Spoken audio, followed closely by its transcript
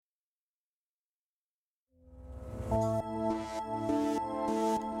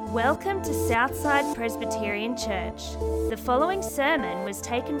Welcome to Southside Presbyterian Church. The following sermon was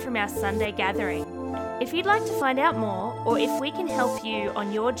taken from our Sunday gathering. If you'd like to find out more, or if we can help you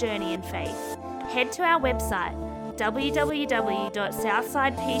on your journey in faith, head to our website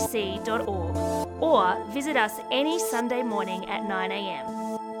www.southsidepc.org or visit us any Sunday morning at 9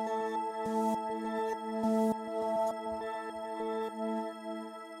 a.m.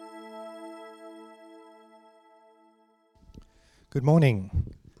 Good morning.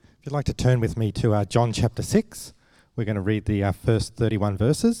 If you'd like to turn with me to John chapter 6, we're going to read the first 31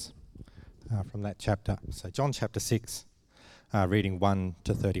 verses from that chapter. So John chapter 6, reading 1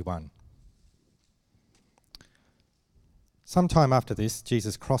 to 31. Sometime after this,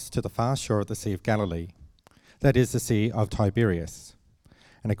 Jesus crossed to the far shore of the Sea of Galilee, that is the Sea of Tiberias.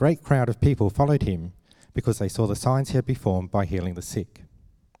 And a great crowd of people followed him because they saw the signs he had performed by healing the sick.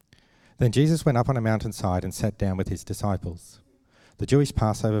 Then Jesus went up on a mountainside and sat down with his disciples. The Jewish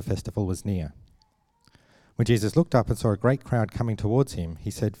Passover festival was near. When Jesus looked up and saw a great crowd coming towards him,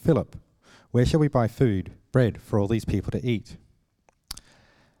 he said, "Philip, where shall we buy bread for all these people to eat?"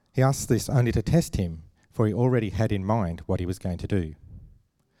 He asked this only to test him, for he already had in mind what he was going to do.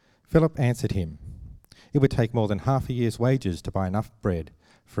 Philip answered him, "It would take more than half a year's wages to buy enough bread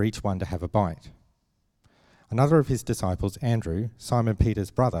for each one to have a bite." Another of his disciples, Andrew, Simon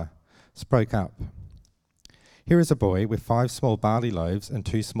Peter's brother, spoke up. "Here is a boy with 5 small barley loaves and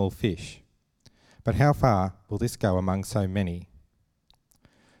 2 small fish. But how far will this go among so many?"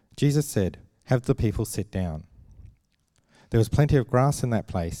 Jesus said, "Have the people sit down." There was plenty of grass in that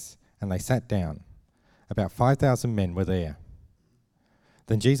place, and they sat down. About 5,000 men were there.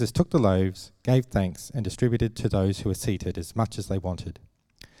 Then Jesus took the loaves, gave thanks, and distributed to those who were seated as much as they wanted.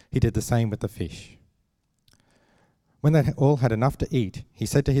 He did the same with the fish. When they all had enough to eat, he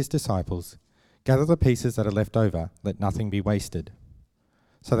said to his disciples, "Gather the pieces that are left over, let nothing be wasted."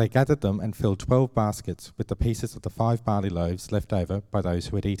 So they gathered them and filled 12 baskets with the pieces of the 5 barley loaves left over by those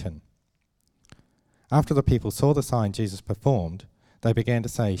who had eaten. After the people saw the sign Jesus performed, they began to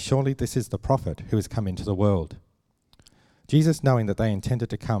say, "Surely this is the prophet who has come into the world." Jesus, knowing that they intended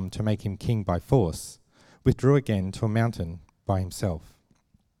to come to make him king by force, withdrew again to a mountain by himself.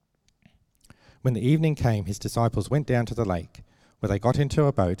 When the evening came, his disciples went down to the lake, where they got into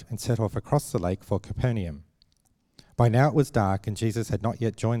a boat and set off across the lake for Capernaum. By now it was dark, and Jesus had not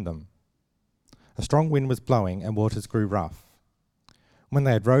yet joined them. A strong wind was blowing, and waters grew rough. When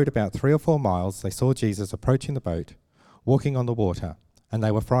they had rowed about 3 or 4 miles, they saw Jesus approaching the boat, walking on the water, and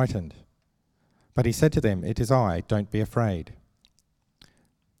they were frightened. But he said to them, "It is I, don't be afraid."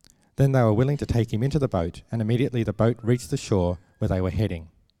 Then they were willing to take him into the boat, and immediately the boat reached the shore where they were heading.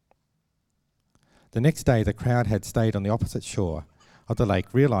 The next day the crowd had stayed on the opposite shore of the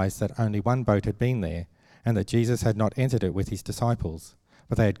lake realized that only one boat had been there, and that Jesus had not entered it with his disciples,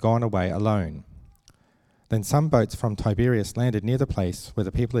 but they had gone away alone. Then some boats from Tiberias landed near the place where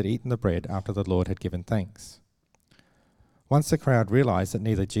the people had eaten the bread after the Lord had given thanks. Once the crowd realized that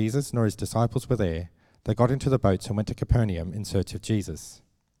neither Jesus nor his disciples were there, they got into the boats and went to Capernaum in search of Jesus.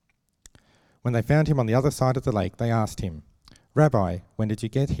 When they found him on the other side of the lake, they asked him, "Rabbi, when did you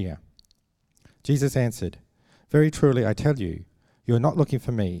get here?" Jesus answered, "Very truly I tell you, you are not looking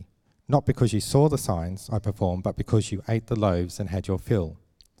for me, not because you saw the signs I performed, but because you ate the loaves and had your fill.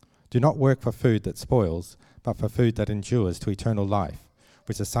 Do not work for food that spoils, but for food that endures to eternal life,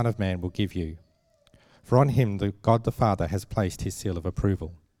 which the Son of Man will give you. For on him God the Father has placed his seal of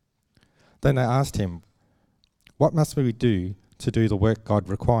approval." Then they asked him, "What must we do to do the work God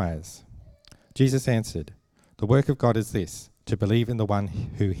requires?" Jesus answered, "The work of God is this, to believe in the one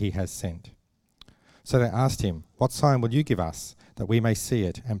who he has sent." So they asked him, "What sign will you give us, that we may see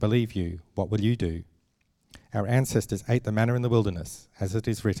it and believe you? What will you do? Our ancestors ate the manna in the wilderness, as it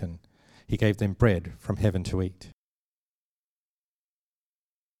is written, 'He gave them bread from heaven to eat.'"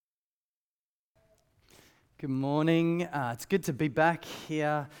 Good morning. It's good to be back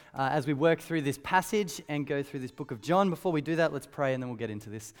here as we work through this passage and go through this book of John. Before we do that, let's pray and then we'll get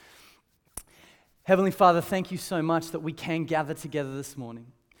into this. Heavenly Father, thank you so much that we can gather together this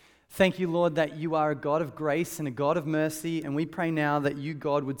morning. Thank you, Lord, that you are a God of grace and a God of mercy, and we pray now that you,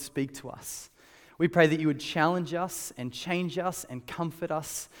 God, would speak to us. We pray that you would challenge us and change us and comfort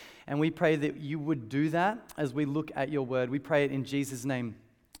us, and we pray that you would do that as we look at your word. We pray it in Jesus' name.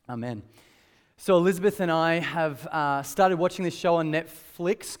 Amen. So Elizabeth and I have started watching this show on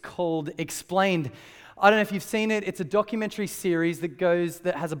Netflix called Explained. I don't know if you've seen it. It's a documentary series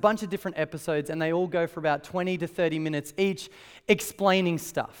that has a bunch of different episodes, and they all go for about 20 to 30 minutes each, explaining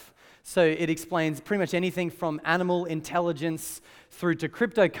stuff. So it explains pretty much anything from animal intelligence through to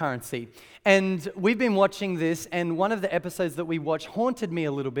cryptocurrency. And we've been watching this, and one of the episodes that we watched haunted me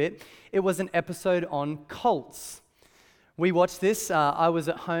a little bit. It was an episode on cults. We watched this. I was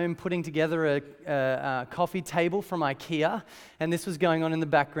at home putting together a coffee table from IKEA, and this was going on in the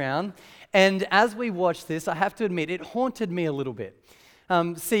background. And as we watched this, I have to admit, it haunted me a little bit.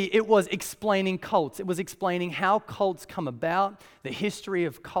 It was explaining cults. It was explaining how cults come about, the history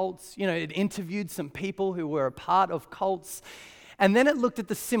of cults. It interviewed some people who were a part of cults. And then it looked at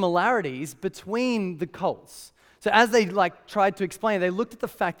the similarities between the cults. So as they tried to explain, they looked at the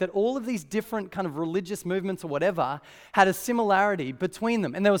fact that all of these different kind of religious movements or whatever had a similarity between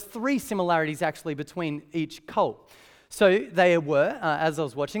them. And there was 3 similarities actually between each cult. So they were, as I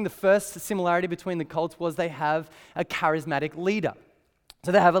was watching, the first similarity between the cults was they have a charismatic leader.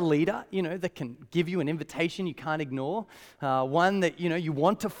 So they have a leader, that can give you an invitation you can't ignore, one that, you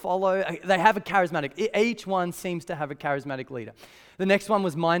want to follow. They have a charismatic, each one seems to have a charismatic leader. The next one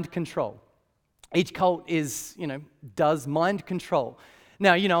was mind control. Each cult does mind control.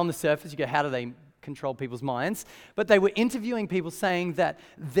 Now, on the surface, you go, how do they control people's minds? But they were interviewing people saying that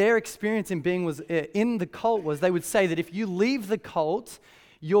their experience in being in the cult was they would say that if you leave the cult,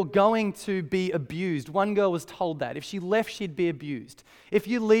 you're going to be abused. One girl was told that. If she left, she'd be abused. If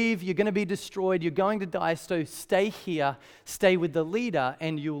you leave, you're going to be destroyed. You're going to die. So stay here, stay with the leader,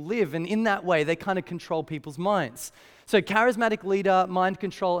 and you'll live. And in that way, they kind of control people's minds. So charismatic leader, mind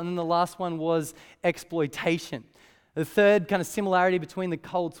control, and then the last one was exploitation. The third kind of similarity between the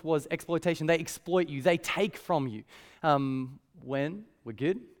cults was exploitation. They exploit you. They take from you. We're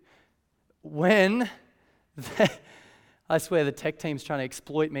good? I swear the tech team's trying to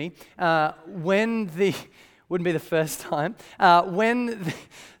exploit me. Wouldn't be the first time.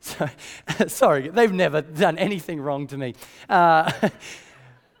 Sorry, they've never done anything wrong to me.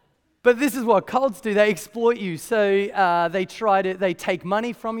 But this is what cults do. They exploit you. So they take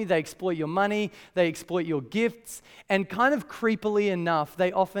money from you. They exploit your money. They exploit your gifts. And kind of creepily enough,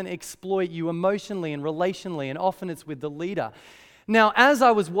 they often exploit you emotionally and relationally, and often it's with the leader. Now, as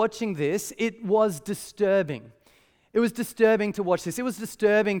I was watching this, it was disturbing. It was disturbing to watch this. It was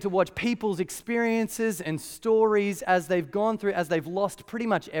disturbing to watch people's experiences and stories as they've gone through, as they've lost pretty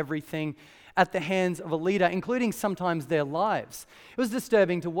much everything at the hands of a leader, including sometimes their lives. It was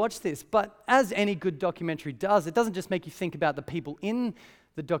disturbing to watch this, but as any good documentary does, it doesn't just make you think about the people in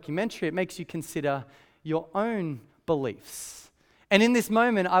the documentary, it makes you consider your own beliefs. And in this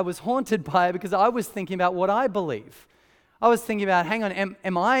moment, I was haunted by it because I was thinking about what I believe. I was thinking about, hang on,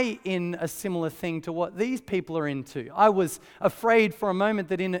 am I in a similar thing to what these people are into? I was afraid for a moment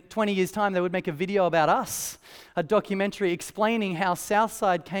that in 20 years' time they would make a video about us, a documentary explaining how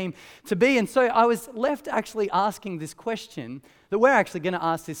Southside came to be. And so I was left actually asking this question that we're actually going to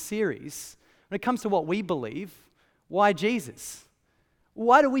ask this series. When it comes to what we believe, why Jesus?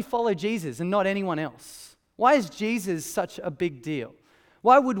 Why do we follow Jesus and not anyone else? Why is Jesus such a big deal?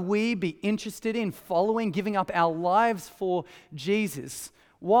 Why would we be interested in following, giving up our lives for Jesus?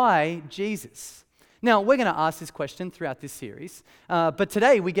 Why Jesus? Now, we're going to ask this question throughout this series, but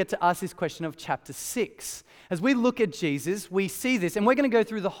today we get to ask this question of chapter 6. As we look at Jesus, we see this, and we're going to go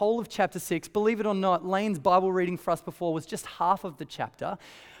through the whole of chapter 6. Believe it or not, Lane's Bible reading for us before was just half of the chapter.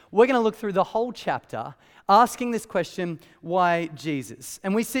 We're going to look through the whole chapter, asking this question, why Jesus?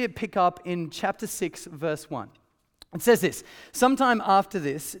 And we see it pick up in chapter 6, verse 1. It says this, sometime after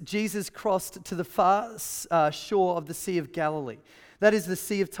this, Jesus crossed to the far shore of the Sea of Galilee, that is the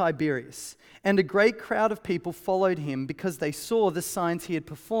Sea of Tiberias, and a great crowd of people followed him because they saw the signs he had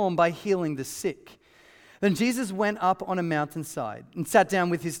performed by healing the sick. Then Jesus went up on a mountainside and sat down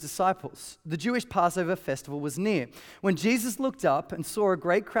with his disciples. The Jewish Passover festival was near. When Jesus looked up and saw a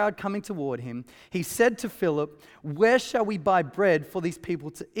great crowd coming toward him, he said to Philip, "Where shall we buy bread for these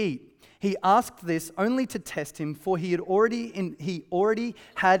people to eat?" He asked this only to test him, for he already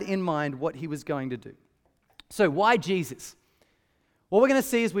had in mind what he was going to do. So why Jesus? What we're going to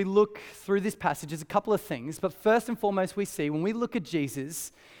see as we look through this passage is a couple of things, but first and foremost we see when we look at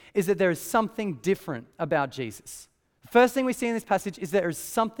Jesus is that there is something different about Jesus. The first thing we see in this passage is there is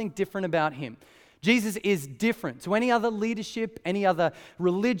something different about him. Jesus is different to any other leadership, any other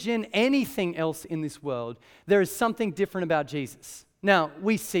religion, anything else in this world. There is something different about Jesus. Now,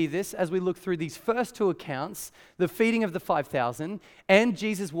 we see this as we look through these first two accounts, the feeding of the 5,000 and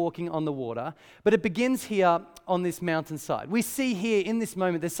Jesus walking on the water, but it begins here on this mountainside. We see here in this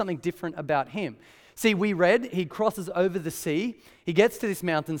moment there's something different about him. See, we read, he crosses over the sea, he gets to this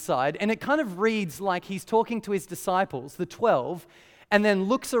mountainside, and it kind of reads like he's talking to his disciples, the 12, and then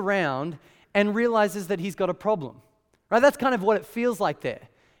looks around and realizes that he's got a problem. Right? That's kind of what it feels like there.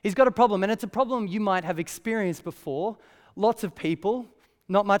 He's got a problem, and it's a problem you might have experienced before. Lots of people,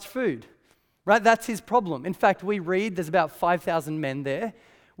 not much food, right? That's his problem. In fact, we read there's about 5,000 men there,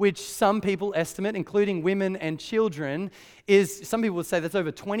 which some people estimate, including women and children, some people would say that's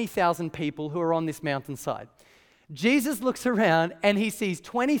over 20,000 people who are on this mountainside. Jesus looks around and he sees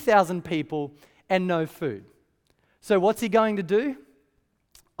 20,000 people and no food. So what's he going to do?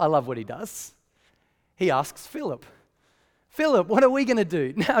 I love what he does. He asks Philip, Philip, what are we going to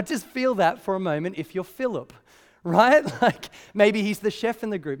do? Now, just feel that for a moment if you're Philip, right? Like, maybe he's the chef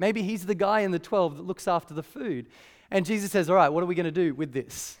in the group. Maybe he's the guy in the 12 that looks after the food. And Jesus says, all right, what are we going to do with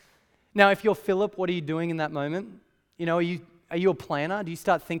this? Now, if you're Philip, what are you doing in that moment? You know, are you a planner? Do you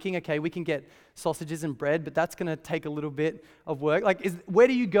start thinking, okay, we can get sausages and bread, but that's going to take a little bit of work? Like, where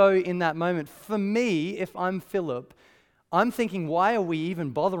do you go in that moment? For me, if I'm Philip, I'm thinking, why are we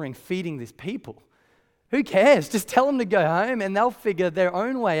even bothering feeding these people? Who cares? Just tell them to go home and they'll figure their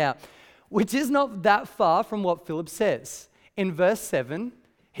own way out, which is not that far from what Philip says. In verse 7,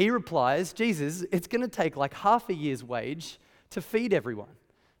 he replies, Jesus, it's going to take like half a year's wage to feed everyone.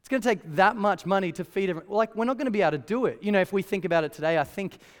 It's going to take that much money to feed everyone. Like, we're not going to be able to do it. You know, if we think about it today, I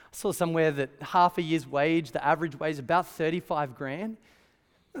think I saw somewhere that half a year's wage, the average wage is about 35 grand.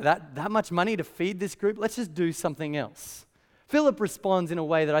 That much money to feed this group? Let's just do something else. Philip responds in a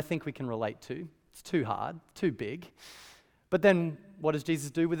way that I think we can relate to. It's too hard, too big. But then what does Jesus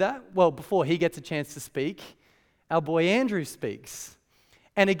do with that? Well, before he gets a chance to speak, our boy Andrew speaks.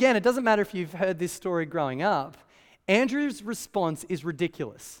 And again, it doesn't matter if you've heard this story growing up, Andrew's response is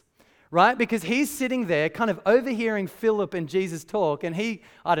ridiculous, right? Because he's sitting there kind of overhearing Philip and Jesus talk, and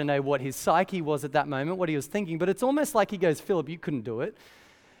I don't know what his psyche was at that moment, what he was thinking, but it's almost like he goes, Philip, you couldn't do it.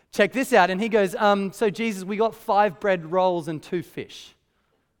 Check this out. And he goes, so Jesus, we got 5 bread rolls and 2 fish.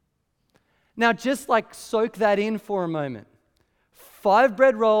 Now, just like soak that in for a moment. 5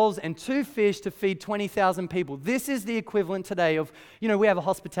 bread rolls and 2 fish to feed 20,000 people. This is the equivalent today of, we have a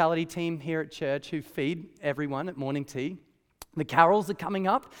hospitality team here at church who feed everyone at morning tea. The carols are coming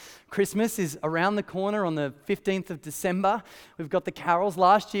up. Christmas is around the corner on the 15th of December. We've got the carols.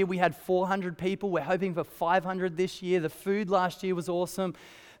 Last year we had 400 people. We're hoping for 500 this year. The food last year was awesome.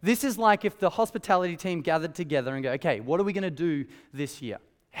 This is like if the hospitality team gathered together and go, okay, what are we going to do this year?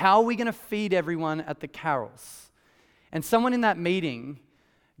 How are we going to feed everyone at the carols? And someone in that meeting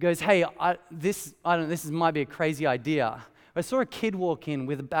goes, hey, this might be a crazy idea. I saw a kid walk in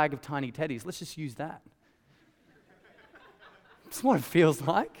with a bag of tiny teddies. Let's just use that. That's what it feels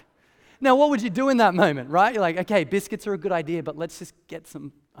like. Now, what would you do in that moment, right? You're like, okay, biscuits are a good idea, but let's just get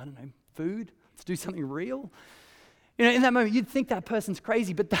some, food. Let's do something real. In that moment, you'd think that person's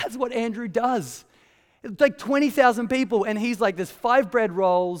crazy, but that's what Andrew does. It's like 20,000 people, and he's like, there's 5 bread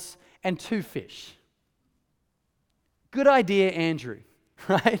rolls and 2 fish. Good idea, Andrew,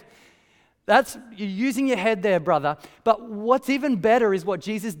 right? You're using your head there, brother. But what's even better is what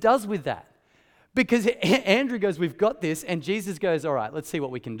Jesus does with that. Because Andrew goes, we've got this, and Jesus goes, all right, let's see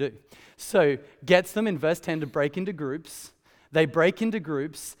what we can do. So gets them in verse 10 to break into groups. They break into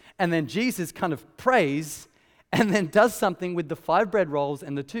groups, and then Jesus kind of prays and then does something with the 5 bread rolls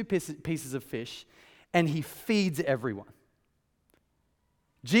and the 2 pieces of fish, and he feeds everyone.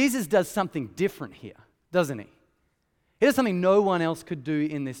 Jesus does something different here, doesn't he? He does something no one else could do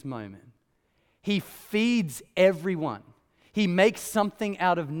in this moment. He feeds everyone. He makes something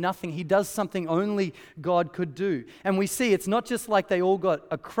out of nothing. He does something only God could do. And we see it's not just like they all got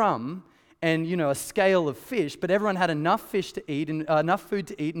a crumb and, a scale of fish, but everyone had enough fish to eat and enough food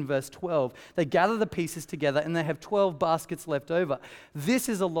to eat in verse 12. They gather the pieces together and they have 12 baskets left over. This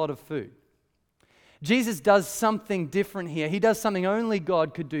is a lot of food. Jesus does something different here. He does something only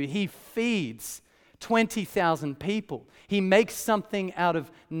God could do. He feeds 20,000 people. He makes something out of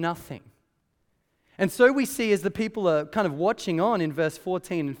nothing. And so we see as the people are kind of watching on in verse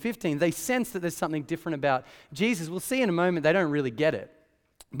 14 and 15, they sense that there's something different about Jesus. We'll see in a moment they don't really get it.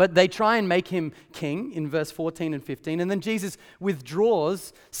 But they try and make him king in verse 14 and 15. And then Jesus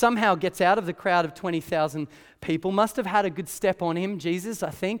withdraws, somehow gets out of the crowd of 20,000 people. Must have had a good step on him, Jesus, I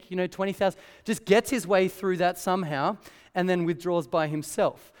think. 20,000. Just gets his way through that somehow and then withdraws by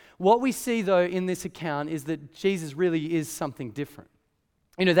himself. What we see, though, in this account is that Jesus really is something different.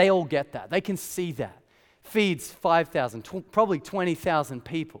 They all get that. They can see that. Feeds 5,000, probably 20,000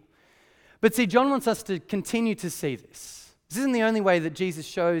 people. But see, John wants us to continue to see this. This isn't the only way that Jesus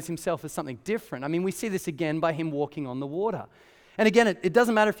shows himself as something different. We see this again by him walking on the water. And again, it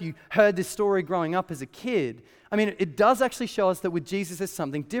doesn't matter if you heard this story growing up as a kid. It does actually show us that with Jesus there's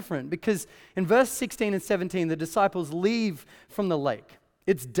something different. Because in verse 16 and 17, the disciples leave from the lake.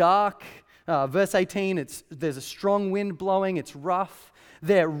 It's dark. Verse 18, there's a strong wind blowing. It's rough.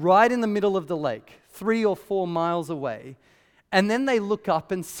 They're right in the middle of the lake, 3 or 4 miles away, and then they look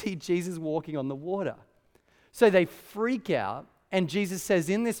up and see Jesus walking on the water. So they freak out, and Jesus says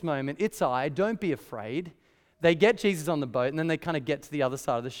in this moment, "It's I, don't be afraid." They get Jesus on the boat, and then they kind of get to the other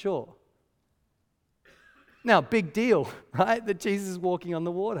side of the shore. Now, big deal, right, that Jesus is walking on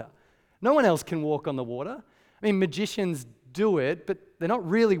the water. No one else can walk on the water. I mean, magicians do it, but they're not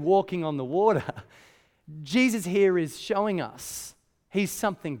really walking on the water. Jesus here is showing us he's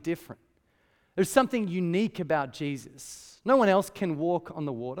something different. There's something unique about Jesus. No one else can walk on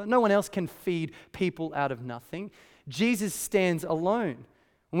the water. No one else can feed people out of nothing. Jesus stands alone.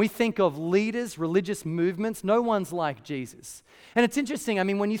 When we think of leaders, religious movements, no one's like Jesus. And it's interesting, I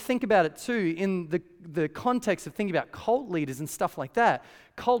mean, when you think about it too, in the context of thinking about cult leaders and stuff like that,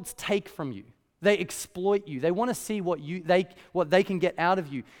 cults take from you. They exploit you. They want to see what they can get out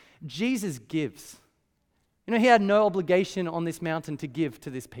of you. Jesus gives. You know, he had no obligation on this mountain to give to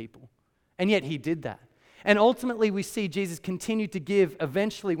this people. And yet he did that. And ultimately we see Jesus continue to give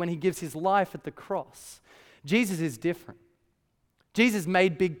eventually when he gives his life at the cross. Jesus is different. Jesus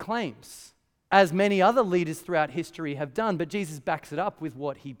made big claims, as many other leaders throughout history have done, but Jesus backs it up with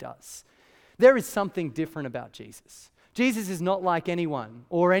what he does. There is something different about Jesus. Jesus is not like anyone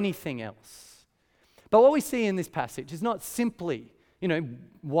or anything else. But what we see in this passage is not simply,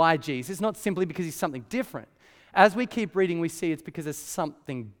 why Jesus, not simply because he's something different. As we keep reading, we see it's because there's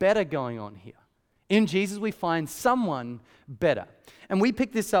something better going on here. In Jesus, we find someone better. And we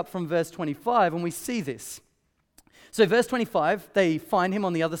pick this up from verse 25, and we see this. So verse 25, they find him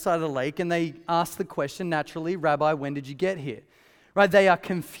on the other side of the lake, and they ask the question, naturally, "Rabbi, when did you get here?" Right? They are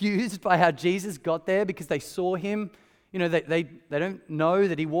confused by how Jesus got there because they saw him. They don't know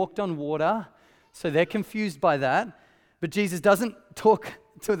that he walked on water, so they're confused by that. But Jesus doesn't talk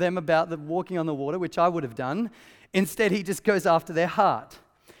to them about the walking on the water, which I would have done. Instead, he just goes after their heart.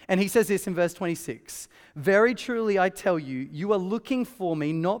 And he says this in verse 26, "Very truly I tell you, you are looking for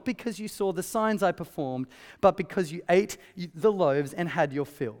me not because you saw the signs I performed, but because you ate the loaves and had your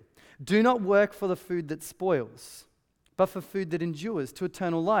fill. Do not work for the food that spoils, but for food that endures to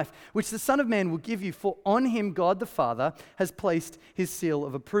eternal life, which the Son of Man will give you, for on him God the Father has placed his seal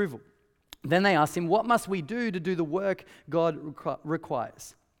of approval." Then they asked him, "What must we do to do the work God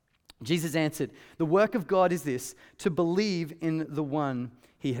requires?" Jesus answered, "The work of God is this, to believe in the one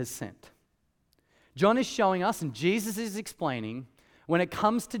he has sent." John is showing us, and Jesus is explaining, when it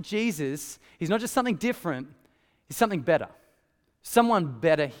comes to Jesus, he's not just something different, he's something better. Someone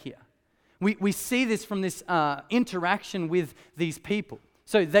better here. We see this from this interaction with these people.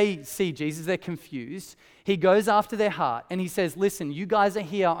 So they see Jesus, they're confused. He goes after their heart, and he says, "Listen, you guys are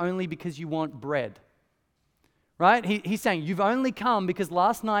here only because you want bread." Right? He's saying, you've only come because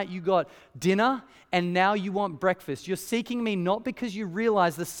last night you got dinner and now you want breakfast. You're seeking me not because you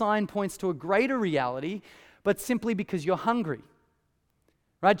realize the sign points to a greater reality, but simply because you're hungry.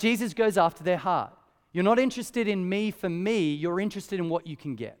 Right? Jesus goes after their heart. You're not interested in me for me, you're interested in what you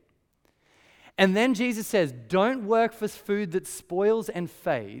can get. And then Jesus says, don't work for food that spoils and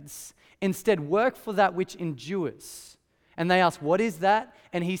fades. Instead, work for that which endures. And they ask, what is that?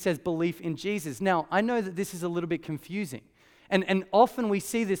 And he says, belief in Jesus. Now, I know that this is a little bit confusing. And often we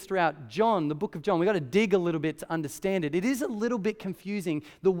see this throughout John, the book of John. We've got to dig a little bit to understand it. It is a little bit confusing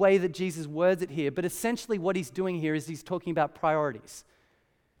the way that Jesus words it here. But essentially what he's doing here is he's talking about priorities.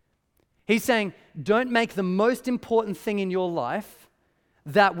 He's saying, don't make the most important thing in your life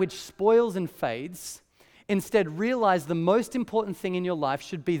that which spoils and fades. Instead, realize the most important thing in your life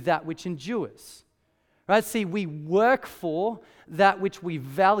should be that which endures. Right? See, we work for that which we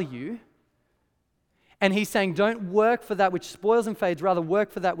value. And he's saying, don't work for that which spoils and fades, rather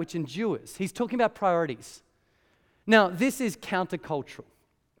work for that which endures. He's talking about priorities. Now, this is countercultural.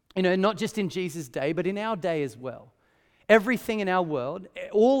 Not just in Jesus' day, but in our day as well. Everything in our world,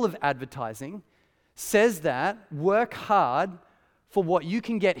 all of advertising, says that work hard for what you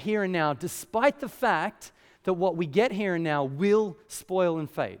can get here and now, despite the fact that what we get here and now will spoil and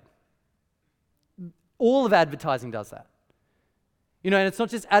fade. All of advertising does that. And it's not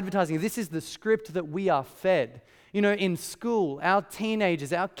just advertising. This is the script that we are fed. In school, our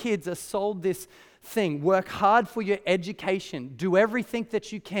teenagers, our kids are sold this thing. Work hard for your education. Do everything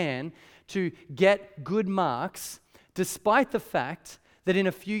that you can to get good marks, despite the fact that in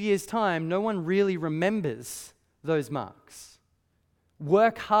a few years' time, no one really remembers those marks.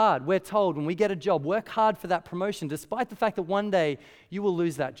 Work hard, we're told, when we get a job, work hard for that promotion, despite the fact that one day you will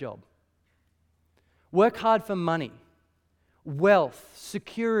lose that job. Work hard for money, wealth,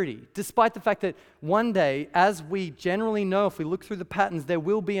 security, despite the fact that one day, as we generally know, if we look through the patterns, there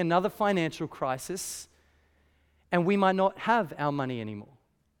will be another financial crisis and we might not have our money anymore.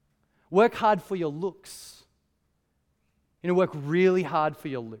 Work hard for your looks. Work really hard for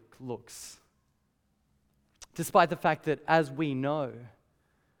your looks. Despite the fact that, as we know,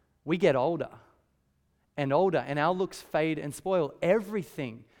 we get older, and our looks fade and spoil.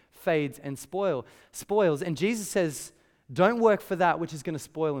 Everything fades and spoils. And Jesus says, don't work for that which is going to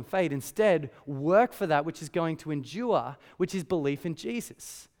spoil and fade. Instead, work for that which is going to endure, which is belief in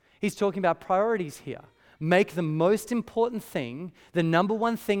Jesus. He's talking about priorities here. Make the most important thing, the number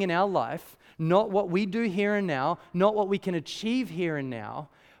one thing in our life, not what we do here and now, not what we can achieve here and now,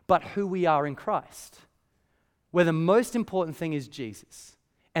 but who we are in Christ. Where the most important thing is Jesus,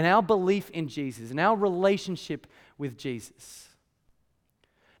 and our belief in Jesus, and our relationship with Jesus.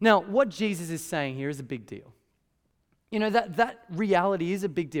 Now, what Jesus is saying here is a big deal. That reality is a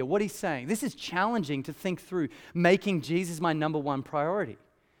big deal. What he's saying, this is challenging to think through, making Jesus my number one priority.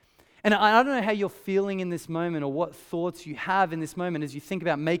 And I don't know how you're feeling in this moment or what thoughts you have in this moment as you think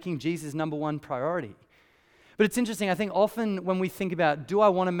about making Jesus number one priority. But it's interesting, I think often when we think about, do I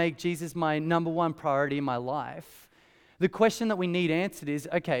want to make Jesus my number one priority in my life? The question that we need answered is,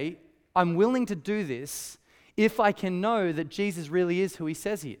 okay, I'm willing to do this if I can know that Jesus really is who he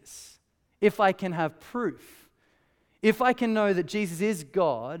says he is. If I can have proof. If I can know that Jesus is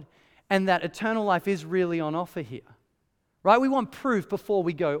God and that eternal life is really on offer here. Right? We want proof before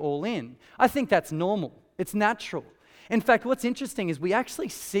we go all in. I think that's normal. It's natural. In fact, what's interesting is we actually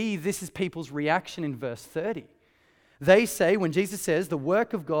see this is people's reaction in verse 30. They say, when Jesus says, the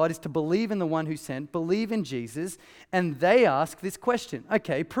work of God is to believe in the one who sent, believe in Jesus, and they ask this question,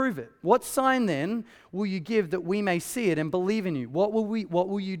 okay, prove it. What sign then will you give that we may see it and believe in you? What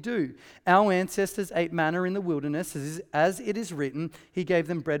will you do? Our ancestors ate manna in the wilderness, as it is written, he gave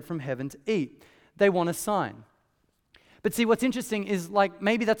them bread from heaven to eat. They want a sign. But see, what's interesting is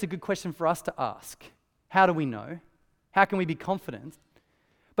maybe that's a good question for us to ask. How do we know? How can we be confident?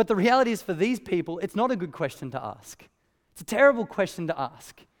 But the reality is for these people, it's not a good question to ask. It's a terrible question to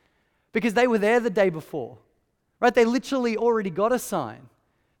ask because they were there the day before, right? They literally already got a sign.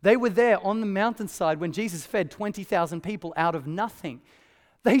 They were there on the mountainside when Jesus fed 20,000 people out of nothing.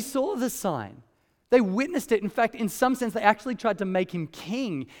 They saw the sign. They witnessed it. In fact, in some sense, they actually tried to make him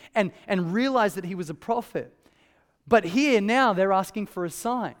king and realized that he was a prophet. But here now they're asking for a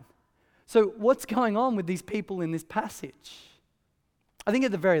sign. So what's going on with these people in this passage? I think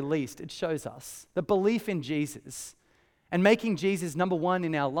at the very least it shows us that belief in Jesus and making Jesus number one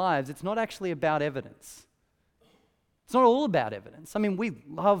in our lives, it's not actually about evidence. It's not all about evidence. I mean, we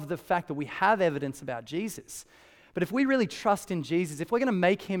love the fact that we have evidence about Jesus. But if we really trust in Jesus, if we're going to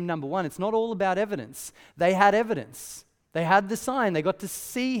make him number one, it's not all about evidence. They had evidence. They had the sign. They got to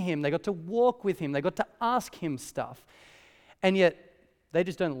see him. They got to walk with him. They got to ask him stuff. And yet, they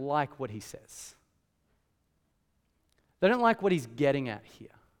just don't like what he says. They don't like what he's getting at here.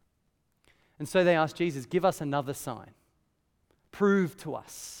 And so they ask Jesus, give us another sign. Prove to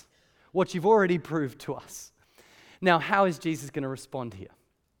us what you've already proved to us. Now, how is Jesus going to respond here?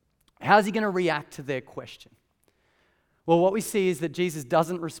 How is he going to react to their question? Well, what we see is that Jesus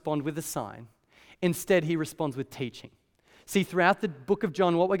doesn't respond with a sign. Instead, he responds with teaching. See, throughout the book of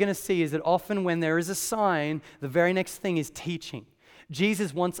John, what we're going to see is that often when there is a sign, the very next thing is teaching.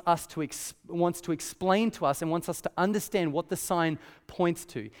 Jesus wants to explain to us and wants us to understand what the sign points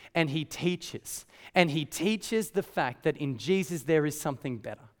to. And he teaches. And he teaches the fact that in Jesus there is something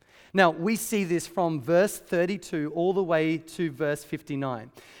better. Now, we see this from verse 32 all the way to verse 59.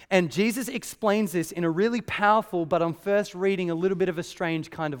 And Jesus explains this in a really powerful, but on first reading, a little bit of a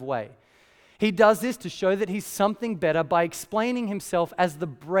strange kind of way. He does this to show that he's something better by explaining himself as the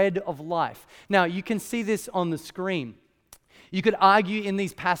bread of life. Now, you can see this on the screen. You could argue in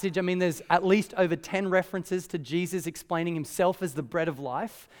these passages, there's at least over 10 references to Jesus explaining himself as the bread of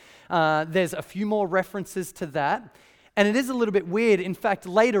life. There's a few more references to that. And it is a little bit weird. In fact,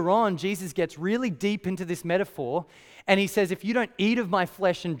 later on, Jesus gets really deep into this metaphor. And he says, if you don't eat of my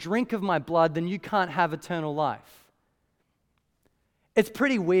flesh and drink of my blood, then you can't have eternal life. It's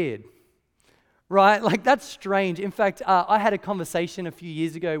pretty weird, right? That's strange. In fact, I had a conversation a few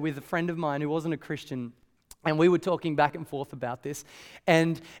years ago with a friend of mine who wasn't a Christian. And we were talking back and forth about this.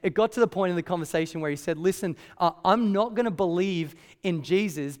 And it got to the point in the conversation where he said, listen, I'm not going to believe in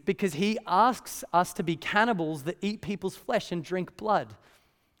Jesus because he asks us to be cannibals that eat people's flesh and drink blood.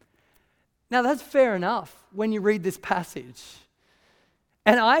 Now, that's fair enough when you read this passage.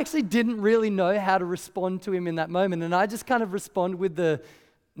 And I actually didn't really know how to respond to him in that moment. And I just kind of respond with the,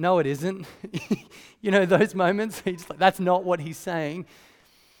 no, it isn't. Those moments. He's like, that's not what he's saying.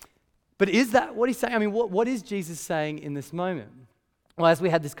 But is that what he's saying? What is Jesus saying in this moment? Well, as we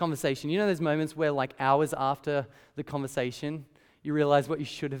had this conversation, those moments where hours after the conversation, You realize what you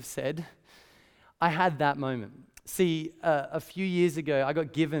should have said. I had that moment. See, a few years ago, I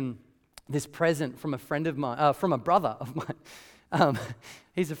got given this present from a friend of mine, from a brother of mine.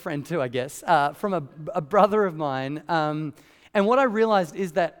 He's a friend too, I guess, from a brother of mine. And what I realized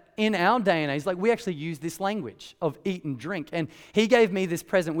is that in our day and age, like, we actually use this language of eat and drink. And he gave me this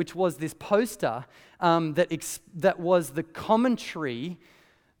present, which was this poster that was the commentary.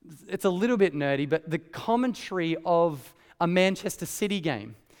 It's a little bit nerdy, but the commentary of a Manchester City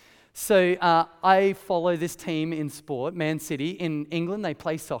game. So I follow this team in sport, Man City. In England, they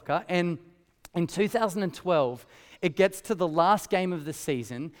play soccer. And in 2012, it gets to the last game of the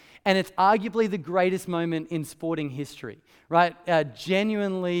season, and it's arguably the greatest moment in sporting history, right?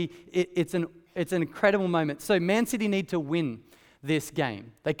 Genuinely, it's an incredible moment. So Man City need to win this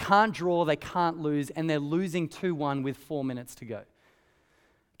game. They can't draw, they can't lose, and they're losing 2-1 with 4 minutes to go.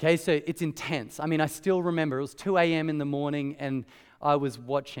 Okay, so it's intense. I mean, I still remember, it was 2 a.m. in the morning, and I was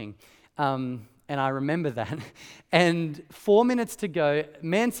watching, and I remember that. And 4 minutes to go,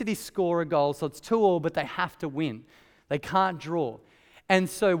 Man City score a goal, so it's 2-2, but they have to win. They can't draw. And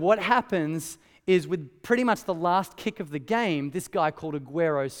so what happens is, with pretty much the last kick of the game, this guy called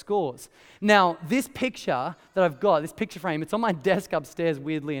Aguero scores. Now, this picture that I've got, this picture frame, it's on my desk upstairs,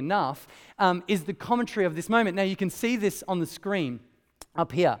 weirdly enough, is the commentary of this moment. Now, you can see this on the screen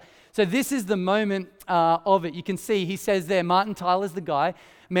up here. So this is the moment of it. You can see he says there, Martin Tyler's the guy.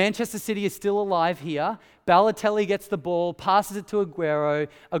 Manchester City is still alive here. Balotelli gets the ball, passes it to Aguero.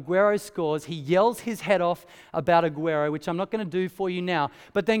 Aguero scores. He yells his head off about Aguero, which I'm not going to do for you now.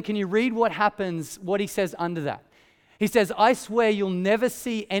 But then can you read what happens, what he says under that? He says, I swear you'll never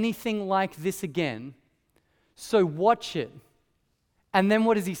see anything like this again, so watch it. And then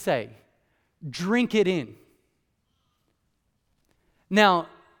what does he say? Drink it in. Now,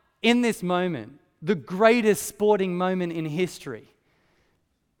 in this moment, the greatest sporting moment in history,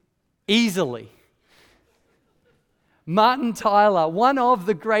 easily, Martin Tyler, one of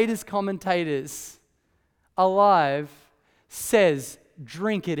the greatest commentators alive, says,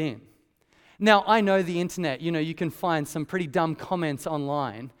 drink it in. Now, I know the internet, you can find some pretty dumb comments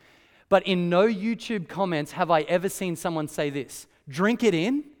online, but in no YouTube comments have I ever seen someone say this, drink it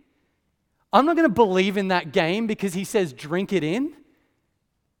in? I'm not going to believe in that game because he says drink it in.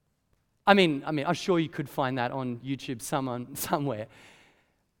 I mean, I'm sure you could find that on YouTube somewhere.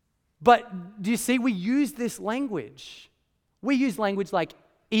 But do you see, we use this language. We use language like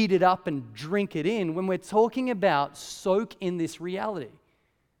eat it up and drink it in when we're talking about soak in this reality.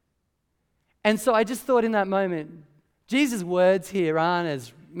 And so I just thought in that moment, Jesus' words here aren't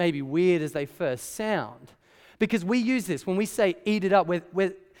as maybe weird as they first sound. Because we use this, when we say eat it up, we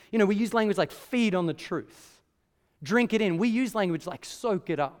use language like feed on the truth. Drink it in. We use language like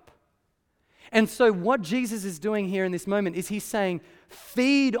soak it up. And so what Jesus is doing here in this moment is he's saying,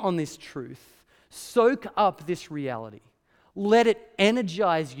 feed on this truth, soak up this reality. Let it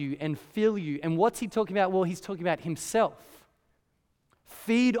energize you and fill you. And what's he talking about? Well, he's talking about himself.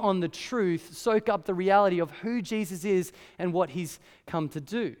 Feed on the truth, soak up the reality of who Jesus is and what he's come to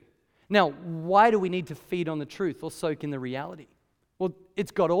do. Now, why do we need to feed on the truth or soak in the reality? Well,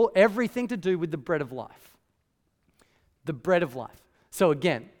 it's got everything to do with the bread of life. The bread of life. So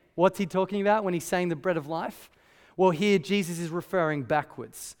again, what's he talking about when he's saying the bread of life? Well, here Jesus is referring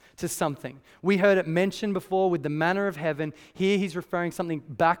backwards to something. We heard it mentioned before with the manna of heaven. Here he's referring something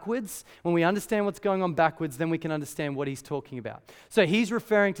backwards. When we understand what's going on backwards, then we can understand what he's talking about. So he's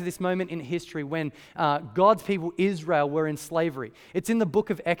referring to this moment in history when God's people, Israel, were in slavery. It's in the book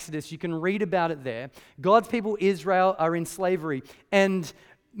of Exodus. You can read about it there. God's people, Israel, are in slavery. And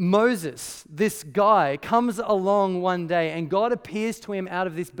Moses, this guy, comes along one day and God appears to him out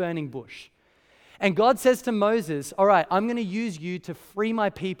of this burning bush. And God says to Moses, all right, I'm going to use you to free my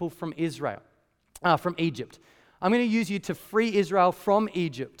people from from Egypt. I'm going to use you to free Israel from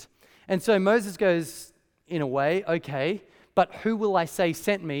Egypt. And so Moses goes, in a way, okay, but who will I say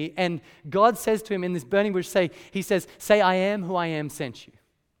sent me? And God says to him in this burning bush, he says, say, I am who I am sent you.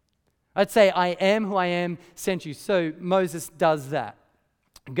 I'd say, I am who I am sent you. So Moses does that.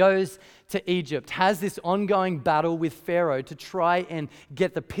 Goes to Egypt, has this ongoing battle with Pharaoh to try and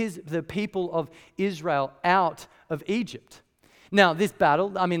get the people of Israel out of Egypt. Now, this battle,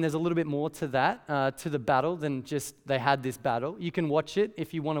 there's a little bit more to that, to the battle than just they had this battle. You can watch it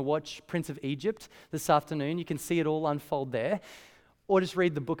if you want to watch Prince of Egypt this afternoon. You can see it all unfold there. Or just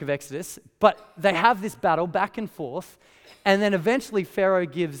read the book of Exodus. But they have this battle back and forth, and then eventually Pharaoh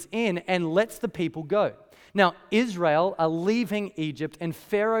gives in and lets the people go. Now, Israel are leaving Egypt, and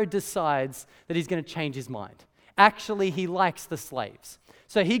Pharaoh decides that he's going to change his mind. actually he likes the slaves.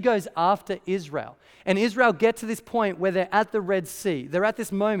 So he goes after Israel. And Israel get to this point where they're at the Red Sea. They're at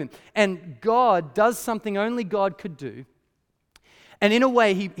this moment. And God does something only God could do. And in a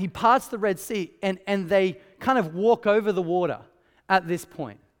way, he parts the Red Sea and they kind of walk over the water at this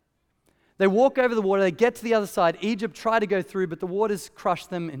point. They walk over the water, they get to the other side. Egypt try to go through, but the waters crush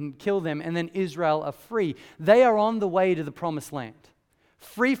them and kill them, and then Israel are free. They are on the way to the promised land.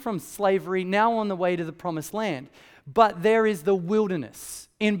 Free from slavery, now on the way to the promised land. But there is the wilderness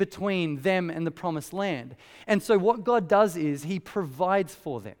in between them and the promised land. And so what God does is he provides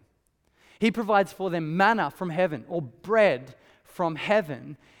for them. He provides for them manna from heaven, or bread from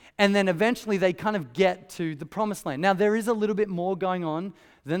heaven. And then eventually they kind of get to the promised land. Now there is a little bit more going on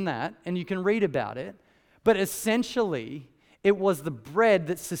than that, and you can read about it. But essentially, it was the bread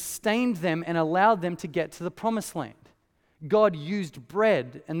that sustained them and allowed them to get to the promised land. God used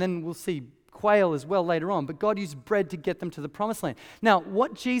bread, and then we'll see quail as well later on, but God used bread to get them to the promised land. Now,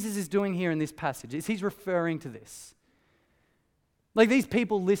 what Jesus is doing here in this passage is he's referring to this. Like these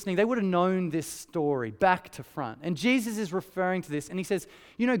people listening, they would have known this story back to front. And Jesus is referring to this, and he says,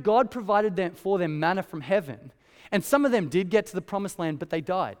 God provided for them manna from heaven. And some of them did get to the promised land, but they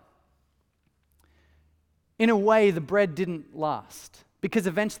died. In a way, the bread didn't last, because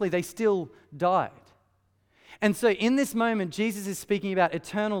eventually they still died. And so in this moment, Jesus is speaking about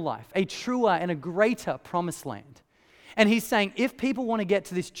eternal life, a truer and a greater promised land. And he's saying if people want to get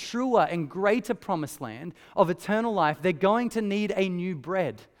to this truer and greater promised land of eternal life, they're going to need a new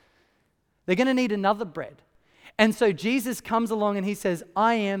bread. They're going to need another bread. And so Jesus comes along and he says,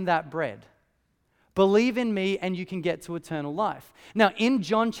 I am that bread. Believe in me and you can get to eternal life. Now, in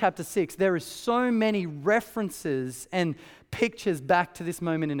John chapter 6, there are so many references and pictures back to this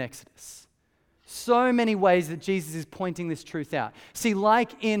moment in Exodus. So many ways that Jesus is pointing this truth out. See,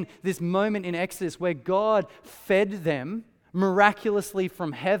 like in this moment in Exodus where God fed them miraculously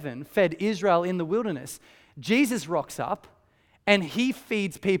from heaven, fed Israel in the wilderness, Jesus rocks up and he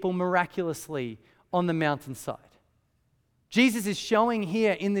feeds people miraculously on the mountainside. Jesus is showing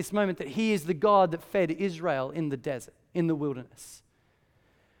here in this moment that he is the God that fed Israel in the desert, in the wilderness.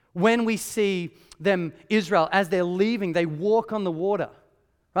 When we see them, Israel, as they're leaving, they walk on the water.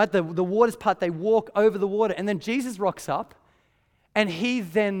 Right? The waters part, they walk over the water. And then Jesus rocks up and he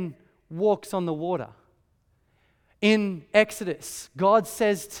then walks on the water. In Exodus, God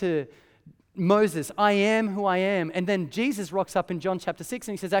says to Moses, I am who I am. And then Jesus rocks up in John chapter 6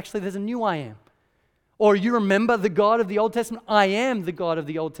 and he says, actually, there's a new I am. Or you remember the God of the Old Testament? I am the God of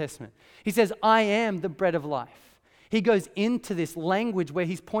the Old Testament. He says, I am the bread of life. He goes into this language where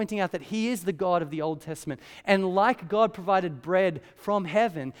he's pointing out that he is the God of the Old Testament. And like God provided bread from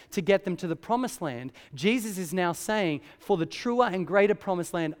heaven to get them to the promised land, Jesus is now saying, for the truer and greater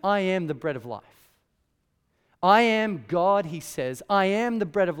promised land, I am the bread of life. I am God, he says. I am the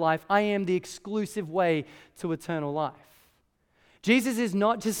bread of life. I am the exclusive way to eternal life. Jesus is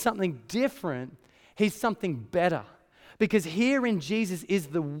not just something different, he's something better. Because here in Jesus is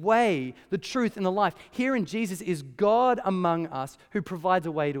the way, the truth, and the life. Here in Jesus is God among us who provides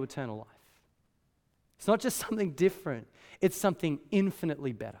a way to eternal life. It's not just something different, it's something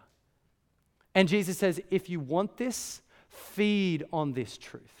infinitely better. And Jesus says, if you want this, feed on this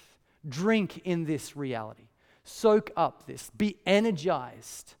truth. Drink in this reality. Soak up this. Be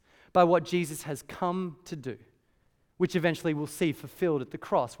energized by what Jesus has come to do, which eventually we'll see fulfilled at the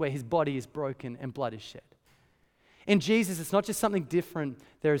cross where his body is broken and blood is shed. In Jesus, it's not just something different,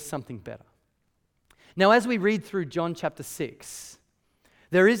 there is something better. Now, as we read through John chapter 6,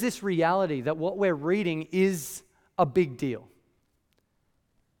 there is this reality that what we're reading is a big deal.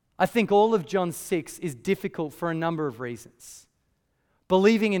 I think all of John 6 is difficult for a number of reasons.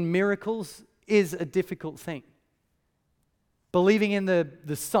 Believing in miracles is a difficult thing. Believing in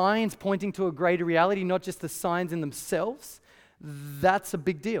the signs pointing to a greater reality, not just the signs in themselves, that's a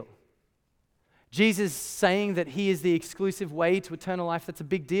big deal. Jesus saying that he is the exclusive way to eternal life, that's a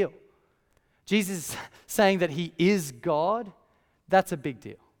big deal. Jesus saying that he is God, that's a big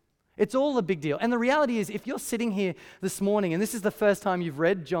deal. It's all a big deal. And the reality is, if you're sitting here this morning and this is the first time you've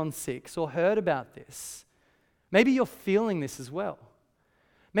read John 6 or heard about this, maybe you're feeling this as well.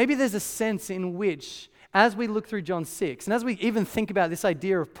 Maybe there's a sense in which, as we look through John 6, and as we even think about this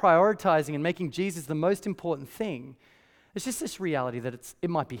idea of prioritizing and making Jesus the most important thing, it's just this reality that it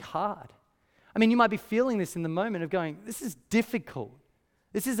might be hard. I mean, you might be feeling this in the moment of going, this is difficult.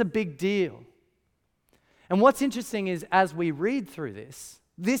 This is a big deal. And what's interesting is as we read through this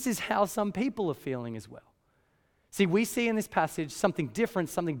is how some people are feeling as well. See, we see in this passage something different,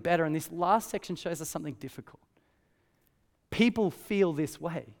 something better, and this last section shows us something difficult. People feel this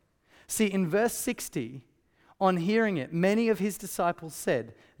way. See, in verse 60, On hearing it, many of his disciples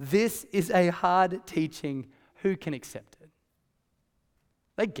said, "This is a hard teaching. Who can accept it?"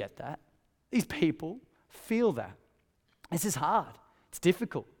 They get that. These people feel that. This is hard. It's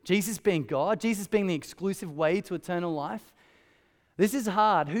difficult. Jesus being God, Jesus being the exclusive way to eternal life. This is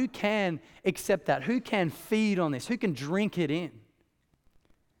hard. Who can accept that? Who can feed on this? Who can drink it in?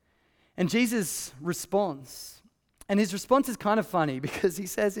 And Jesus responds. And his response is kind of funny because he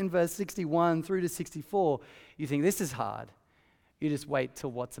says in verse 61 through to 64, you think this is hard. You just wait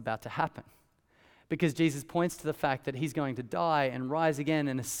till what's about to happen. Because Jesus points to the fact that he's going to die and rise again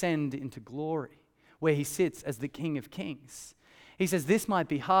and ascend into glory, where he sits as the King of Kings. He says this might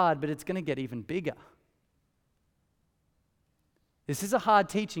be hard, but it's going to get even bigger. This is a hard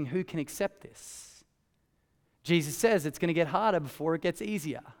teaching. Who can accept this? Jesus says it's going to get harder before it gets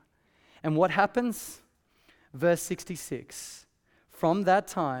easier. And what happens? Verse 66, from that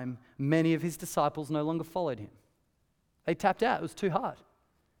time, many of his disciples no longer followed him. They tapped out. It was too hard.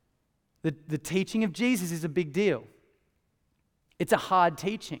 The teaching of Jesus is a big deal. It's a hard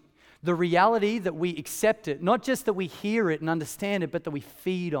teaching. The reality that we accept it, not just that we hear it and understand it, but that we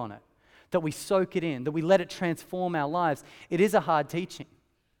feed on it, that we soak it in, that we let it transform our lives. It is a hard teaching.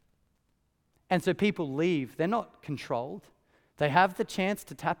 And so people leave. They're not controlled. They have the chance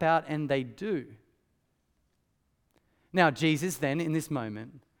to tap out, and they do. Now, Jesus then, in this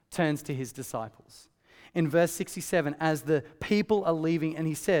moment, turns to his disciples. In verse 67, as the people are leaving, and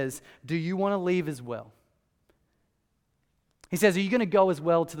he says, "Do you want to leave as well?" He says, "Are you going to go as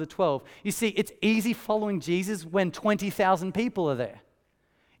well to the 12? You see, it's easy following Jesus when 20,000 people are there.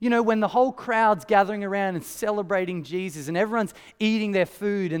 You know, when the whole crowd's gathering around and celebrating Jesus and everyone's eating their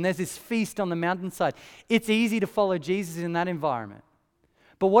food and there's this feast on the mountainside, it's easy to follow Jesus in that environment.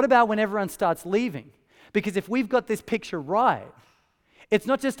 But what about when everyone starts leaving? Because if we've got this picture right, it's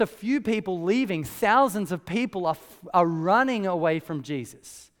not just a few people leaving, thousands of people are running away from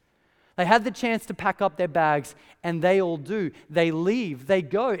Jesus. They had the chance to pack up their bags, and they all do. They leave, they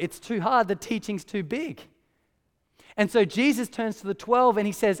go. It's too hard, the teaching's too big. And so Jesus turns to the 12 and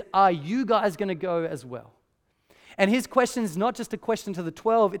he says, "Are you guys going to go as well?" And his question is not just a question to the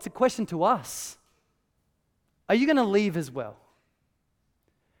 12, it's a question to us. Are you going to leave as well?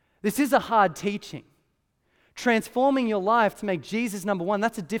 This is a hard teaching. Transforming your life to make Jesus number one,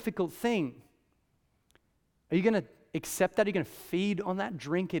 that's a difficult thing. Are you going to accept that? Are you going to feed on that,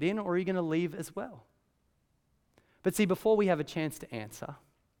 drink it in, or are you going to leave as well? But see, before we have a chance to answer,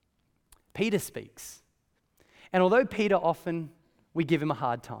 Peter speaks. And although Peter often, we give him a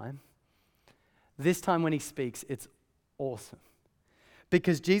hard time, this time when he speaks, it's awesome.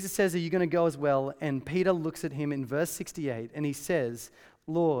 Because Jesus says, "Are you going to go as well?" And Peter looks at him in verse 68 and he says,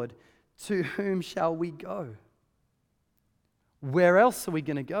 "Lord, to whom shall we go?" Where else are we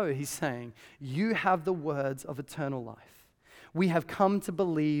going to go? He's saying, "You have the words of eternal life. We have come to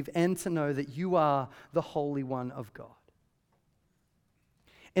believe and to know that you are the Holy One of God."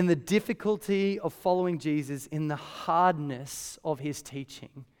 In the difficulty of following Jesus, in the hardness of his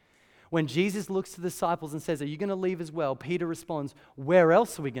teaching, when Jesus looks to the disciples and says, "Are you going to leave as well?" Peter responds, "Where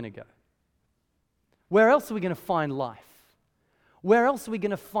else are we going to go? Where else are we going to find life? Where else are we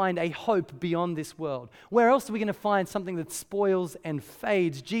going to find a hope beyond this world? Where else are we going to find something that spoils and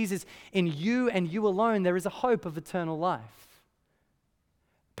fades? Jesus, in you and you alone, there is a hope of eternal life."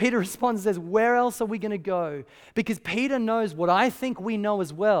 Peter responds and says, "Where else are we going to go?" Because Peter knows what I think we know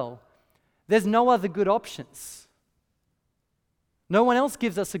as well. There's no other good options. No one else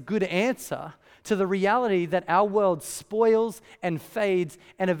gives us a good answer to the reality that our world spoils and fades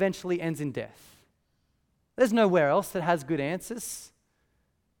and eventually ends in death. There's nowhere else that has good answers.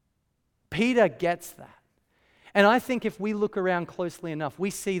 Peter gets that. And I think if we look around closely enough,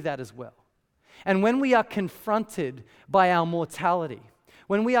 we see that as well. And when we are confronted by our mortality,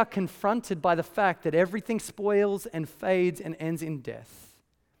 when we are confronted by the fact that everything spoils and fades and ends in death,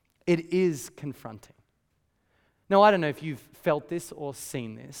 it is confronting. Now, I don't know if you've felt this or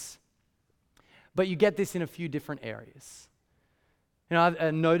seen this, but you get this in a few different areas. You know,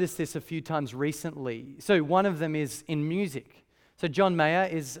 I've noticed this a few times recently. So one of them is in music. So John Mayer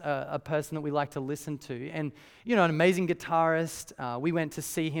is a person that we like to listen to, and you know, an amazing guitarist. We went to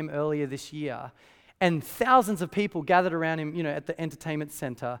see him earlier this year, and thousands of people gathered around him, you know, at the entertainment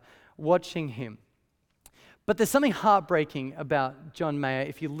center, watching him. But there's something heartbreaking about John Mayer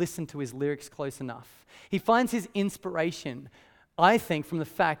if you listen to his lyrics close enough. He finds his inspiration, I think, from the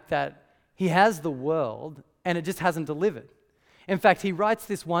fact that he has the world and it just hasn't delivered. In fact, he writes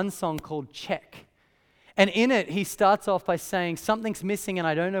this one song called Check. And in it, he starts off by saying, "Something's missing and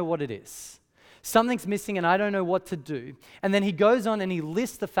I don't know what it is. Something's missing and I don't know what to do." And then he goes on and he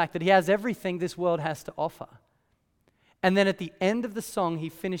lists the fact that he has everything this world has to offer. And then at the end of the song, he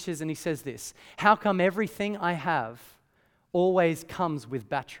finishes and he says this: how come everything I have always comes with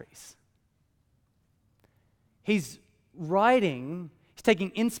batteries? He's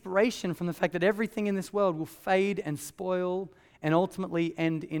taking inspiration from the fact that everything in this world will fade and spoil and ultimately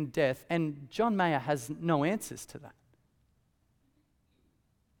end in death. And John Mayer has no answers to that.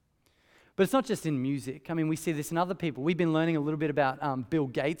 But it's not just in music. I mean, we see this in other people. We've been learning a little bit about Bill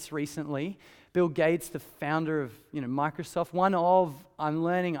Gates recently. Bill Gates, the founder of Microsoft, I'm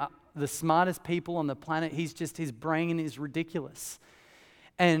learning, the smartest people on the planet. His brain is ridiculous.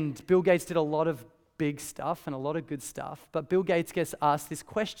 And Bill Gates did a lot of big stuff and a lot of good stuff. But Bill Gates gets asked this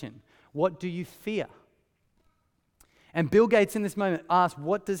question: what do you fear? And Bill Gates in this moment asks,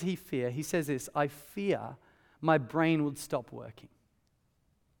 what does he fear? He says this: I fear my brain would stop working.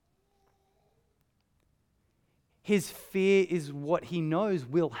 His fear is what he knows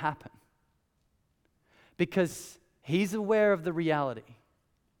will happen, because he's aware of the reality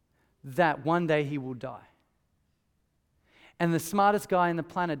that one day he will die. And the smartest guy on the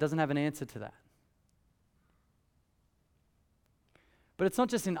planet doesn't have an answer to that. But it's not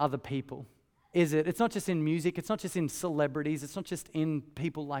just in other people, is it? It's not just in music. It's not just in celebrities. It's not just in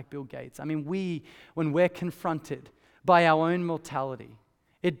people like Bill Gates. I mean, when we're confronted by our own mortality,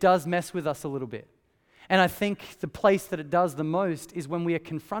 it does mess with us a little bit. And I think the place that it does the most is when we are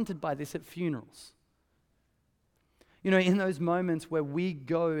confronted by this at funerals. In those moments where we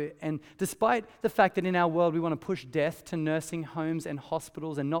go, and despite the fact that in our world we want to push death to nursing homes and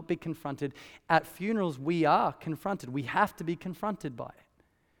hospitals and not be confronted, at funerals we are confronted. We have to be confronted by it.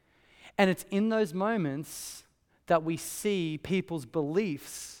 And it's in those moments that we see people's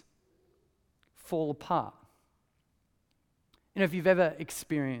beliefs fall apart. If you've ever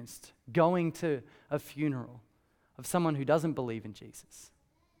experienced going to a funeral of someone who doesn't believe in Jesus,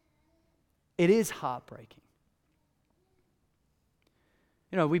 it is heartbreaking.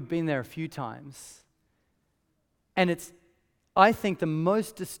 We've been there a few times, and I think the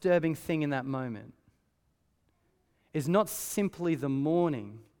most disturbing thing in that moment is not simply the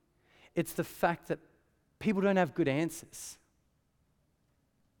mourning, it's the fact that people don't have good answers.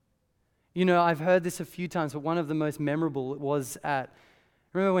 I've heard this a few times, but one of the most memorable was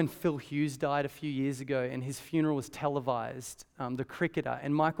remember when Phil Hughes died a few years ago and his funeral was televised, the cricketer,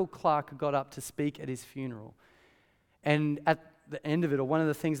 and Michael Clarke got up to speak at his funeral. And at the end of it, or one of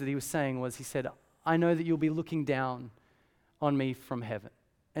the things that he was saying was, he said, I know that you'll be looking down on me from heaven.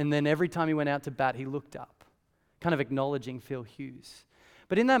 And then every time he went out to bat, he looked up, kind of acknowledging Phil Hughes.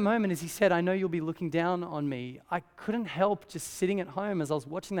 But in that moment, as he said, I know you'll be looking down on me, I couldn't help just sitting at home as I was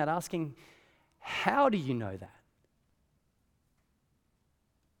watching that, asking, how do you know that?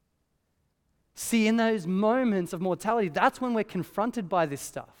 See, in those moments of mortality, that's when we're confronted by this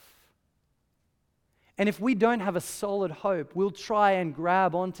stuff. And if we don't have a solid hope, we'll try and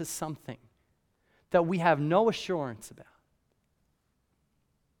grab onto something that we have no assurance about.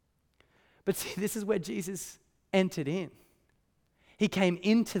 But see, this is where Jesus entered in. He came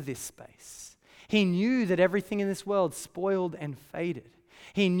into this space. He knew that everything in this world spoiled and faded.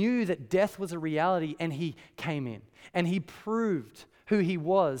 He knew that death was a reality, and he came in. And he proved who he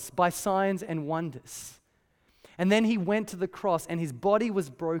was by signs and wonders. And then he went to the cross, and his body was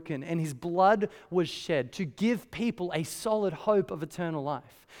broken, and his blood was shed to give people a solid hope of eternal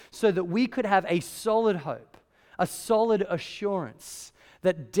life, so that we could have a solid hope, a solid assurance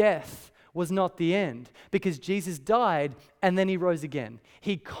that death was not the end, because Jesus died and then he rose again.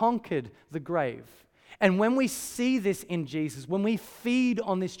 He conquered the grave. And when we see this in Jesus, when we feed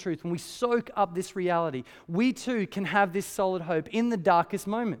on this truth, when we soak up this reality, we too can have this solid hope in the darkest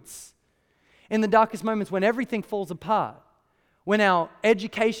moments. In the darkest moments when everything falls apart, when our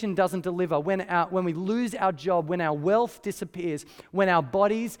education doesn't deliver, when we lose our job, when our wealth disappears, when our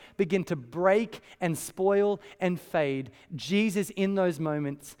bodies begin to break and spoil and fade, Jesus in those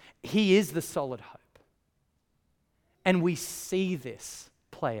moments, he is the solid hope. And we see this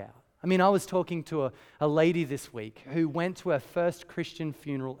play out. I mean, I was talking to a lady this week who went to her first Christian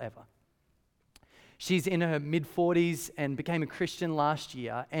funeral ever. She's in her mid-40s and became a Christian last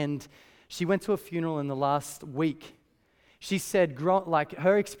year, and she went to a funeral in the last week. She said, like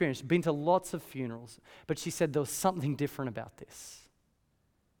her experience, been to lots of funerals, but she said there was something different about this.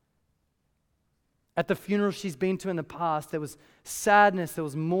 At the funeral she's been to in the past, there was sadness, there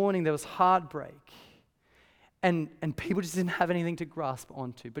was mourning, there was heartbreak. And people just didn't have anything to grasp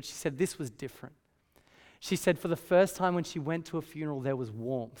onto. But she said this was different. She said for the first time when she went to a funeral, there was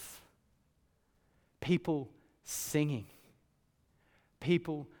warmth. People singing.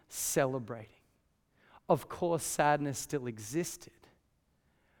 People celebrating. Of course, sadness still existed.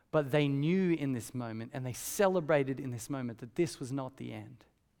 But they knew in this moment, and they celebrated in this moment, that this was not the end.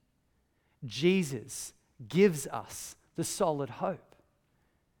 Jesus gives us the solid hope.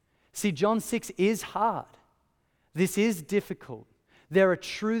 See, John 6 is hard. This is difficult. There are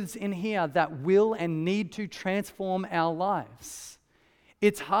truths in here that will and need to transform our lives.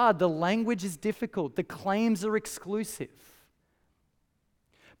 It's hard. The language is difficult. The claims are exclusive.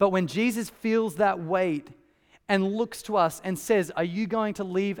 But when Jesus feels that weight and looks to us and says, "Are you going to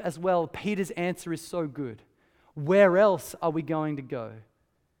leave as well?" Peter's answer is so good. Where else are we going to go?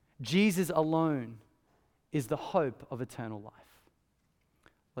 Jesus alone is the hope of eternal life.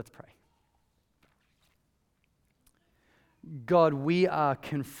 Let's pray. God, we are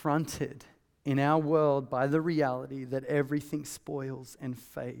confronted in our world by the reality that everything spoils and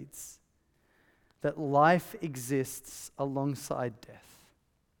fades, that life exists alongside death.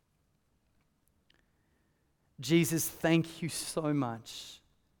 Jesus, thank you so much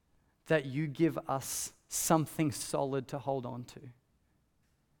that you give us something solid to hold on to.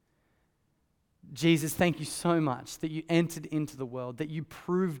 Jesus, thank you so much that you entered into the world, that you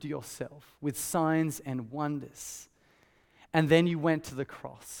proved yourself with signs and wonders. And then you went to the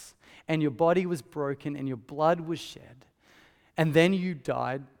cross, and your body was broken, and your blood was shed. And then you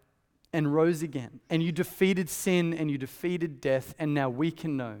died and rose again, and you defeated sin, and you defeated death, and now we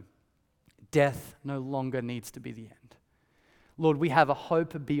can know death no longer needs to be the end. Lord, we have a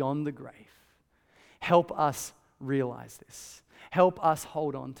hope beyond the grave. Help us realize this. Help us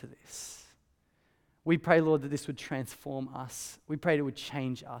hold on to this. We pray, Lord, that this would transform us. We pray it would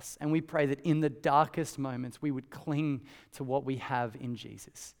change us. And we pray that in the darkest moments, we would cling to what we have in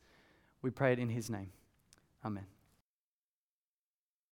Jesus. We pray it in his name. Amen.